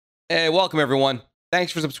Hey, welcome everyone.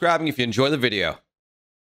 Thanks for subscribing if you enjoy the video.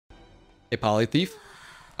 Hey, Poly Thief.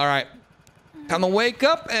 All right, time to wake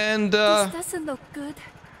up and This doesn't look good.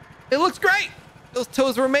 it looks great. Those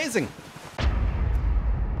toes are amazing.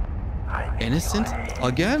 Innocent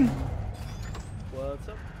again? What's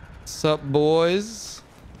up? What's up, boys?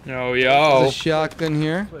 Yo, There's yo. a shotgun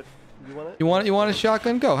here. What, you want it? You want a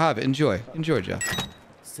shotgun? Go have it. Enjoy, Jeff.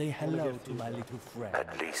 Say hello to my little friend.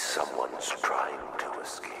 At least someone's trying to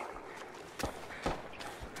escape.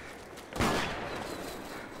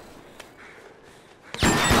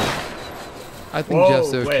 I think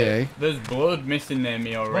Jeff's okay. Wait. There's blood missing near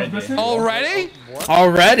me already. Already? What?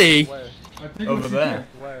 Already? Where? Over there.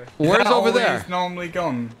 Where? Where's That over there? always normally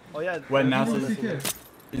gone. Oh yeah. When there's now one is missing here.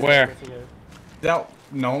 Where? Missing here. That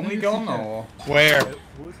normally gone or? Where?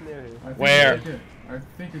 Who's near here? Where? I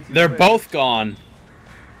think it's They're both gone.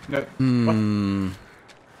 No. What? Hmm.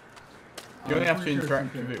 You only have to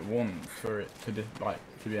interact with it once for it to be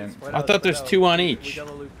empty. Spread I out, thought spread there's out. two on We each.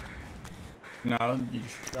 gotta loot. No, you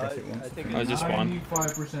just No, press it once. I think I was just one.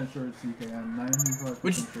 95% sure it's CK. I'm 95%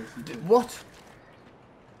 Which? sure it's CK. What?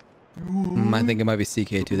 I think it might be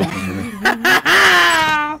CK too. They can hear me.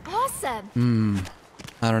 Awesome.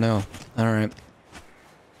 I don't know. All right.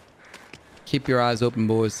 Keep your eyes open,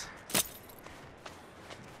 boys.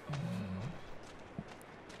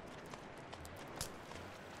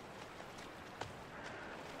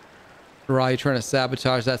 Rai, you trying to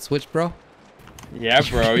sabotage that switch, bro? Yeah,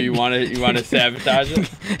 bro. You wanna sabotage it?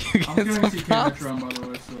 You I'm get going some CK props? next round, by the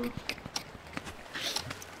way, so...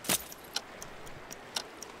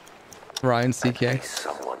 Ryan, CK.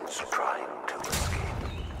 Someone's trying to escape.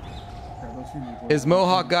 Okay, let's see. Is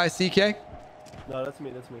Mohawk guy CK? No, that's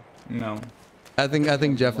me. That's me. No. I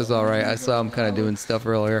think Jeff is all right. I saw him kind of doing stuff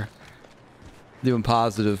earlier, doing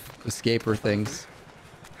positive escaper things.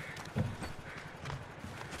 I'm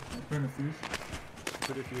putting a fuse.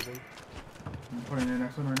 Pretty fusing. I'm putting in the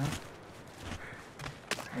next one right now.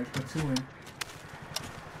 I just put 2 in.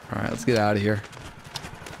 All right, let's get out of here.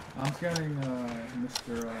 I'm scanning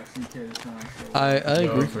Mr. CK this time. So I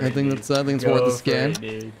agree. for I it, think dude. it's worth Go a for scan. it,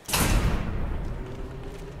 dude.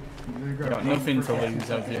 they You got nothing to lose,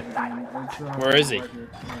 have you? Where is he? Right here.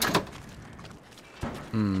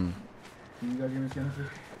 Hmm. Can you guys give me a scanner, please?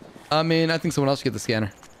 I mean, I think someone else should get the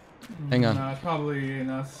scanner. Hang on. Nah, it's probably...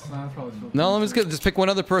 No, it's probably still... No, let me just pick one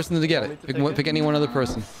other person to get it. Pick any one other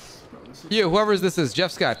person. You, whoever this is,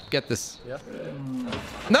 Jeff Scott, get this. Yeah.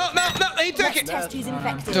 No, he took it. Test he's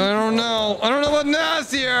infected. I don't know about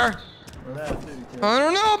Nas here. I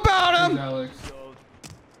don't know about Who's him. Alex?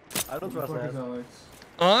 I don't Who the trust fuck is that. Alex?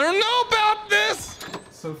 I don't know about this.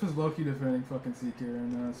 Sophie's low-key defending fucking CK right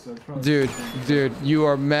now, so it's probably... Dude, you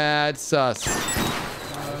are mad sus.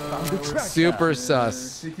 Super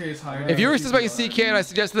sus. CK is hiding. If you were suspecting CK and I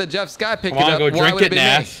suggested that Jeff Scott pick Come it on, up, go why drink would it, it be me?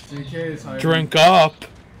 Nash. CK is hiding. Drink up.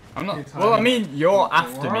 I'm not. It's Well, I hiding. mean, you're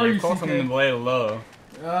after Where are me. you, Of course, I'm CK? gonna lay low.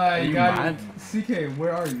 You you got mad? it. CK,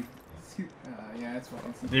 where are you? Yeah, it's fine.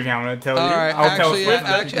 Do you want me to tell All you? right, I'll tell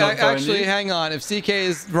actually, Swiftor. hang on. If CK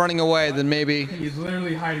is running away, then maybe. He's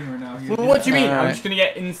literally hiding right now. Well, what do you mean? Alright. I'm just gonna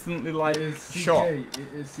get instantly like It is CK. shot. It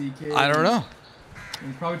is CK. I don't know.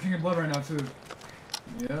 He's probably drinking blood right now too.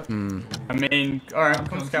 Yep. I mean, alright,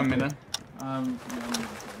 come scam me then.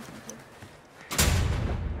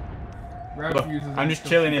 Look, I'm just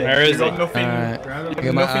chilling here. Where is You got he? nothing. Alright. Grab You it. I got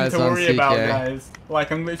got my nothing eyes to on worry about, CK. guys.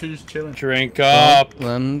 Like I'm literally just chilling. Drink up.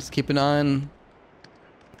 Let's keep an eye on.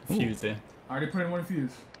 Fuse there. I already put in one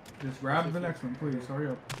fuse. Just grab the next one, please. Hurry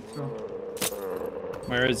up. Let's go.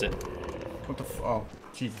 Where is it? What the oh,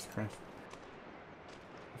 Jesus Christ.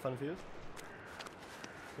 Fun fuse.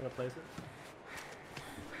 Gonna place it.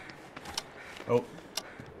 Oh.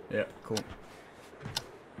 Yeah, cool.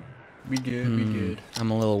 We good, we good.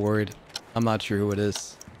 I'm a little worried. I'm not sure who it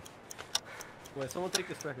is. Wait, someone take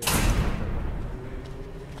this tracker.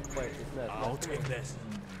 Wait, it's Ned. I'll take this.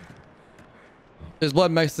 There's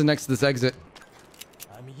blood next to this exit.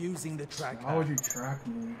 I'm using the tracker. How would you track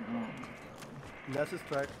me? Oh. Ned's his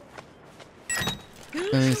track.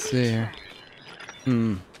 Let me see here.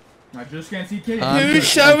 I just can't CK. Who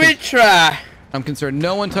shall we try? I'm concerned.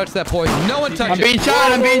 No one touched that poison. No one touched I'm being it.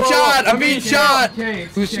 shot. I'm being shot. I'm being shot.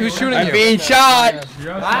 Who's shooting I'm you? being shot.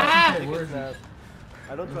 Ah! Where Where is is Ned?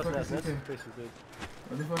 I don't Where trust the Ned. fuck is Ned's CK? suspicious, dude.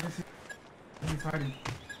 Where the fuck is he? He's hiding.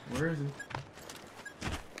 Where is he?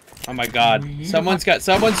 Oh my God. Someone's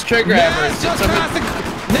trigger Naz hammers. just passed the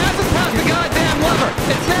goddamn lever.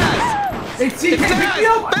 It's Naz. It's CK! It's Pick me Naz.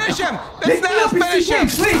 up! Finish him. Pick It's me Naz. up! Finish him.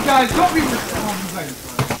 It's CK! Please, guys, don't be...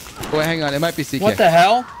 Oh, Wait, hang on. It might be CK. What the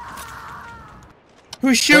hell?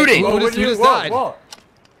 Who's shooting? Who just died? What?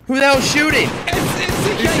 Who the hell's shooting? It's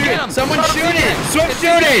CK. get him! Someone shoot it! Swift It's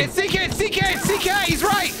shooting! CK, it's CK, it's CK, he's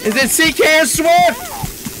right! Is it CK or Swift?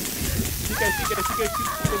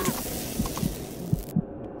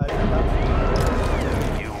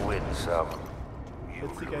 You win some.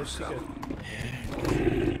 You lose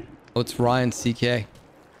some. Oh, it's Ryan CK.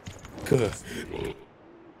 Good.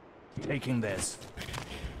 Taking this.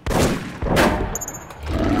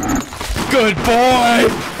 Good boy!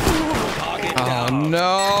 Oh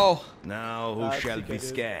no! Now who shall we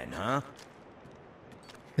scan, huh?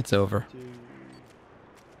 It's over.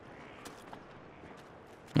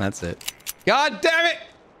 That's it. God damn it!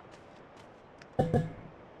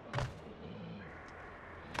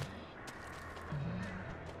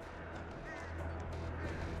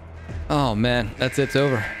 Oh man, that's it. It's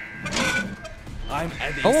over. I'm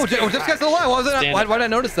adding. Oh, just guy's still alive. Why did I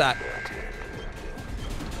notice that?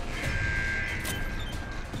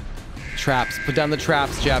 Traps. Put down the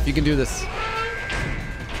traps, Jeff. You can do this.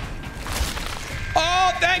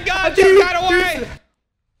 Oh, thank God, Jeff got away!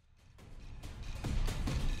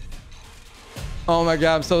 Oh my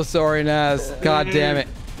God, I'm so sorry, Naz. God damn it.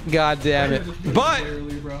 God damn it. But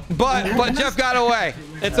Jeff got away.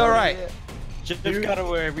 It's all right. Jeff got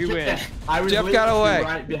away. We win. I was Jeff got literally away.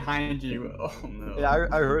 right behind you. Oh no. Yeah,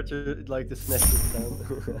 I heard you like the snake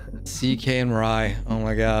down. CK and Rye. Oh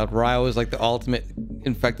my God. Rye was like the ultimate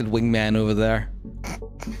infected wingman over there.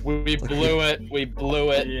 We blew it. We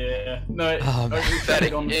blew it. Yeah. No. Oh, man.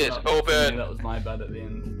 Pathetic is open. That was my bad at the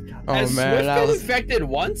end. Oh Has man, Swift that been was infected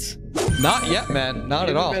once? not yet, man. Not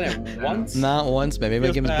at all. Been it once? Not once, man. Maybe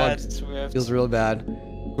Feels give him bad, bugs. Swift. Feels real bad.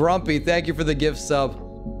 Grumpy, thank you for the gift sub.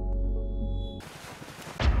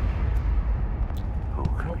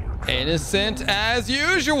 Innocent as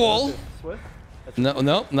usual. Swift?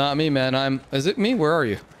 No, not me, man. Is it me? Where are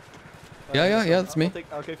you? Yeah, that's me.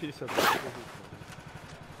 I'll give you Swift.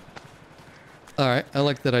 All right, I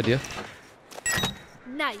like that idea.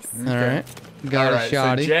 Nice. All right, got a Alright, so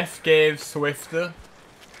shotty. Jeff gave Swiftor.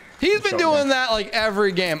 He's been Shotgun. doing that like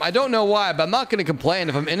every game. I don't know why, but I'm not gonna complain.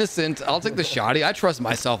 If I'm innocent, I'll take the shotty. I trust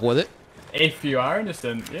myself with it. If you are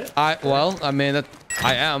innocent, yeah. I mean,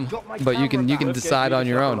 I am, but you can decide on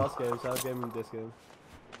your own. Last game, so I'll give him this game.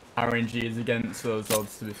 RNG is against those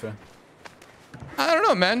odds, to be fair. I don't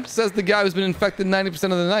know, man. Says the guy who's been infected 90%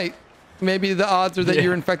 of the night. Maybe the odds are that Yeah.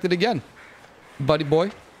 you're infected again, buddy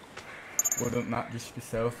boy. Wouldn't that just be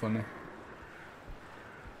so funny?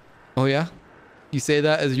 Oh yeah, you say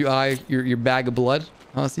that as you eye your bag of blood,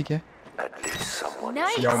 huh, CK? At least someone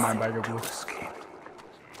Nice. Yo, my bag of blue. escape.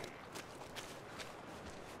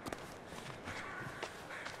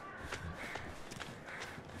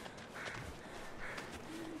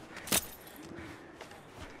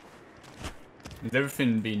 Is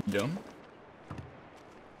everything being done?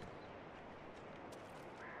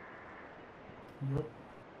 Yep.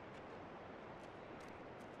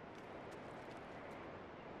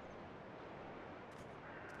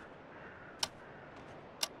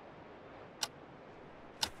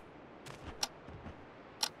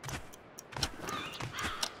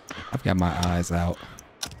 I've got my eyes out.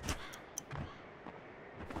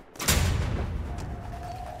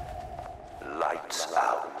 Lights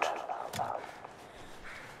out.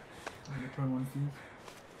 Probably one fuse.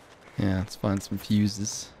 Yeah, let's find some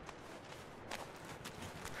fuses.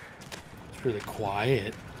 It's really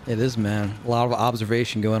quiet. It is, man. A lot of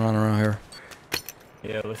observation going on around here.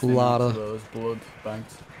 Yeah, listening Lot to of- those blood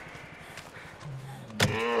banks.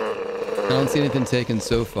 I don't see anything taken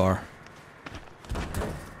so far.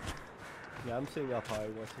 Yeah, I'm seeing up high,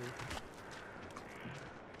 watching.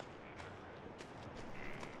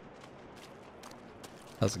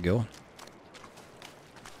 How's it going?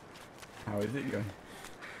 How is it going?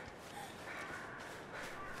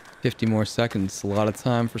 50 more seconds. A lot of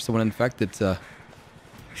time for someone infected to...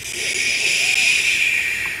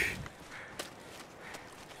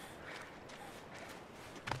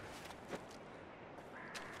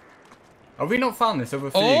 Have we not found this other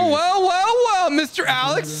fuse? Oh, well, Mr.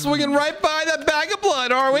 Alex, swinging right by that bag of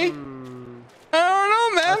blood, are we? I don't know,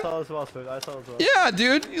 I man. saw as well, Swift. I saw as well. Yeah,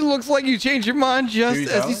 dude, it looks like you changed your mind just Who's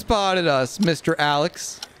as you Alex? spotted us, Mr.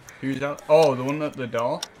 Alex. Who's that? Oh, the one at the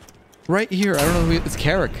door? Right here. I don't know who... It's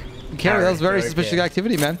Carrick. Carrick, that was very Carrick, suspicious yeah.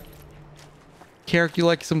 activity, man. Carrick, you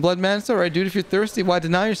like some blood, man? It's alright, dude. If you're thirsty, why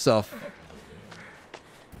deny yourself?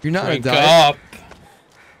 You're not Drink gonna die. up.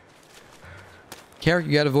 Carrick,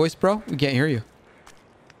 you got a voice, bro? We can't hear you.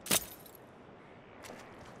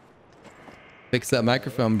 Fix that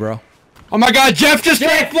microphone, bro. Oh my God, Jeff just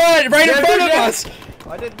drank blood right in front of us.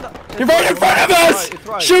 I did not. You're right in front of us. It's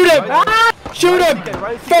right. Shoot him. Right. Shoot him!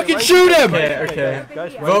 Fucking shoot him! Okay.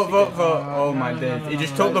 Vote. Oh my days. He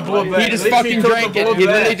just took the blood. He just fucking drank it. He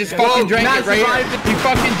literally just fucking drank it right here. He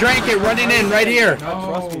fucking drank it running in right here.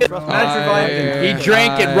 He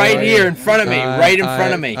drank it right here in front of me. Right in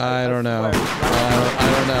front of me. I don't know.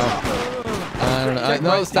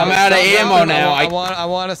 No, stop, I'm out of ammo now. I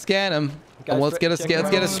want to scan him. Let's get a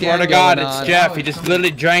scan. Swear to God, it's Jeff. He just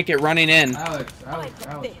literally drank it running in. Alex,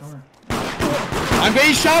 come here. I'm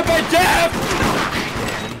being shot by Jeff!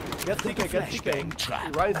 Get CK.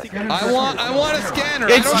 Ryan, CK. I want a scanner.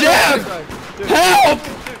 It's Jeff! Help!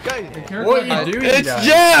 What are you doing, It's guys?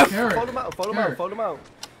 Jeff! Follow him out.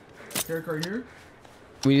 Carrick right here.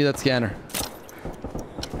 We need that scanner.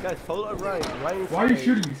 Guys, follow Ryan. Why are you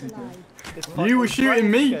shooting me, CK? You were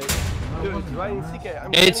shooting me. Dude, it's Ryan, CK.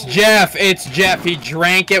 It's Jeff. It's Jeff. He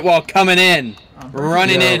drank it while coming in.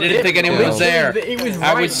 Running in. Didn't think anyone was there.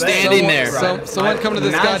 I was standing there. Someone come to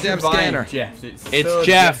this goddamn scanner. It's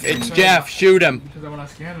Jeff. It's Jeff. Shoot him. Because I want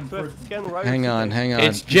to scan him first. Hang on.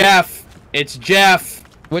 It's Jeff. It's Jeff.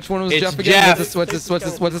 Which one was It's Jeff again? Jeff. What's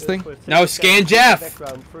this thing? No, scan Jeff.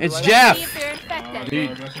 It's See Jeff. if they're infected.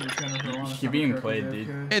 Dude, you're being played, dude.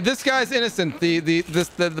 Hey, this guy's innocent.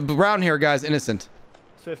 The brown hair guy's innocent.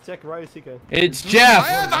 Swift, check Ryan, CK. It's Jeff.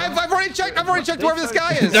 I've already checked. I've already checked whoever this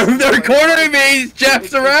guy is. They're cornering me.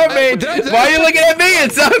 Jeff's around me. Why are you looking at me?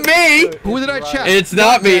 It's not me. Who did I check? It's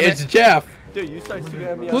not me. It's Jeff. Dude, you started shooting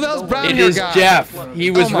at me. Who the hell's brown It hair is guy? Jeff.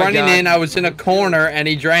 He was Oh my running God. in. I was in a corner and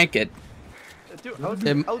he drank it. Dude, how did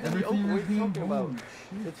he open? What are you talking about?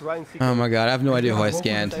 It's Ryan, CK. Oh my God, I have no idea who I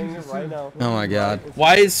scanned. Right now. Oh my God.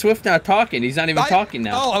 Why is Swift not talking? He's not even talking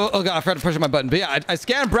now. Oh God, I forgot to push my button. But yeah, I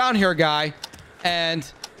scanned brown hair guy, and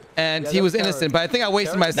he was innocent. But I think I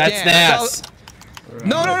wasted my scan. That's Nas.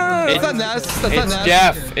 No, it's not Nas. That's not It's Nas.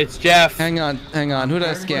 Jeff. It's Jeff. Hang on. Who did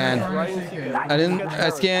I scan? I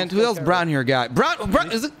scanned. Who else? Brown hair guy.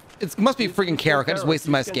 Brown. Is it? It must be freaking Carrick. I just wasted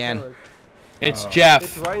my scan. It's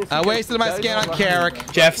Jeff. I wasted my scan on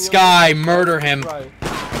Carrick. Jeff Sky. Murder him.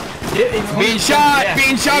 Being shot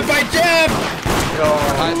by Jeff.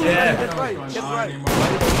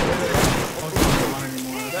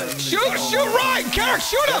 Shoot Ryan! Carrick,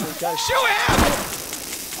 shoot him! Shoot him!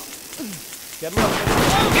 Get him up.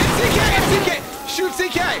 Oh, get CK! Shoot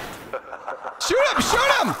CK! Shoot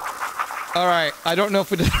him! All right, I don't know if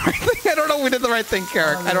we did the right thing. I don't know if we did the right thing,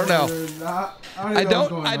 Carrick. I don't know. I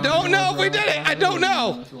don't know if we did it. I don't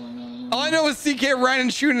know. All I know is CK ran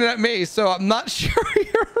and shooting at me, so I'm not sure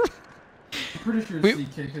here. I'm pretty sure it's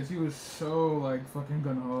CK because he was so like fucking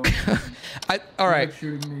gung ho. All right.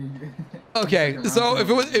 Shooting me. Okay, so if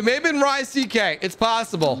it may have been Rye CK. It's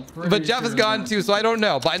possible, but Jeff is gone too, so I don't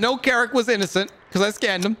know. But I know Carrick was innocent because I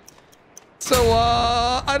scanned him. So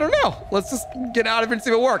I don't know. Let's just get out of here and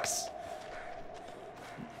see what works.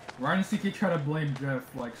 Ryan and CK try to blame Jeff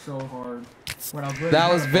like so hard. When I was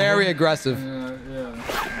That was very aggressive. Yeah.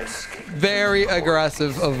 Very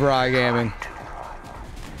aggressive of Rye Gaming.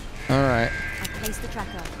 All right. Place the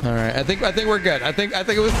tracker. All right. I think we're good. I think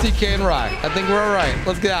it was CK and Rye. I think we're all right.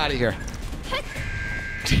 Let's get out of here.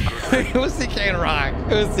 It was CK and Rye.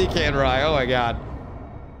 It was CK and Rye. Oh my God.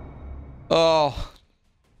 Oh.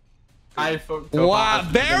 I fucked up. Wow.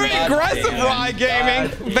 Very aggressive, Rye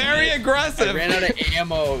Gaming. Very I aggressive. ran out of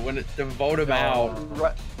ammo to vote him out.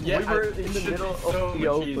 Yeah, we were in the middle of so the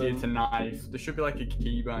much easier open. to knife. There should be like a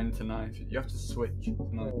keybind to knife. You have to switch to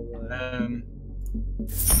knife.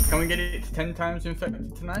 Can we get it to 10 times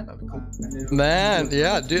infected tonight? That'd be cool. Man,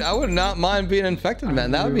 yeah, dude, I would not mind being infected,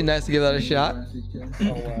 man. That would be nice to give that a shot.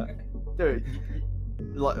 Dude.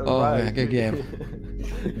 Oh, man, good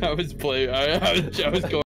game. I was playing. I was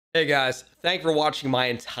going. Hey guys, thanks for watching my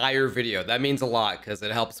entire video. That means a lot because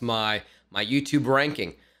it helps my YouTube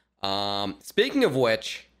ranking. Speaking of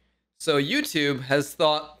which, so YouTube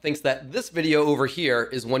thinks that this video over here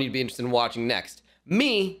is one you'd be interested in watching next.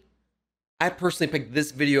 Me, I personally picked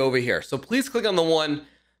this video over here. So please click on the one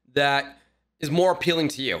that is more appealing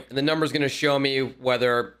to you. And the number is going to show me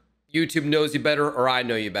whether YouTube knows you better or I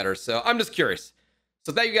know you better. So I'm just curious.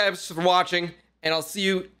 So thank you guys for watching, and I'll see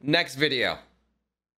you next video.